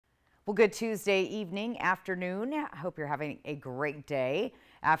Well, good Tuesday evening, afternoon. I hope you're having a great day.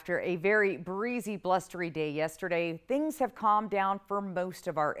 After a very breezy, blustery day yesterday, things have calmed down for most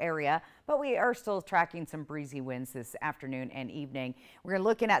of our area, but we are still tracking some breezy winds this afternoon and evening. We're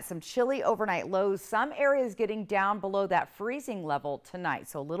looking at some chilly overnight lows. Some areas getting down below that freezing level tonight,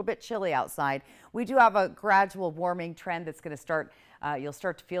 so a little bit chilly outside. We do have a gradual warming trend that's going to start. You'll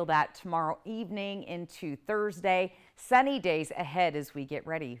start to feel that tomorrow evening into Thursday. Sunny days ahead as we get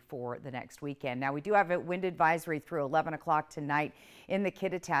ready for the next weekend. Now, we do have a wind advisory through 11 o'clock tonight in the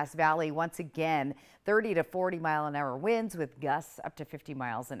Kittitas Valley. Once again, 30 to 40 mile an hour winds with gusts up to 50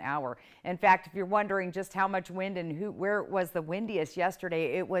 miles an hour. In fact, if you're wondering just how much wind and where it was the windiest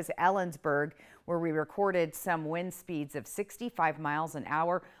yesterday, it was Ellensburg, where we recorded some wind speeds of 65 miles an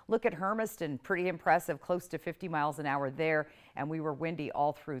hour. Look at Hermiston, pretty impressive, close to 50 miles an hour there, and we were windy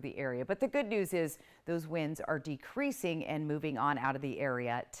all through the area. But the good news is those winds are decreasing and moving on out of the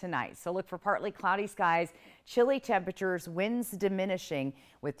area tonight. So look for partly cloudy skies, chilly temperatures, winds diminishing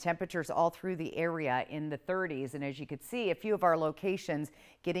with temperatures all through the area in the 30s. And as you can see, a few of our locations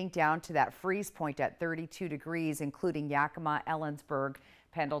getting down to that freeze point at 32 degrees, including Yakima, Ellensburg,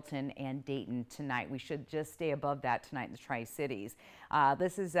 Pendleton, and Dayton tonight. We should just stay above that tonight in the Tri-Cities.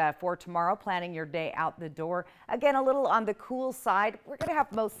 This is for tomorrow, planning your day out the door. Again, a little on the cool side. We're going to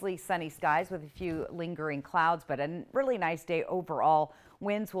have mostly sunny skies with a few lingering clouds, but a really nice day overall.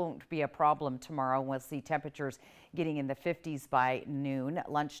 Winds won't be a problem tomorrow. We'll see temperatures getting in the 50s by noon,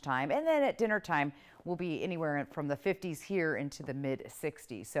 lunchtime, and then at dinner time we'll be anywhere from the 50s here into the mid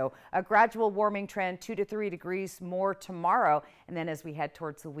 60s. So a gradual warming trend, 2 to 3 degrees more tomorrow, and then as we head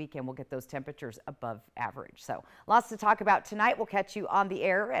towards the weekend, we'll get those temperatures above average. So lots to talk about tonight. We'll catch you on the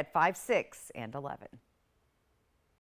air at 5, 6, and 11.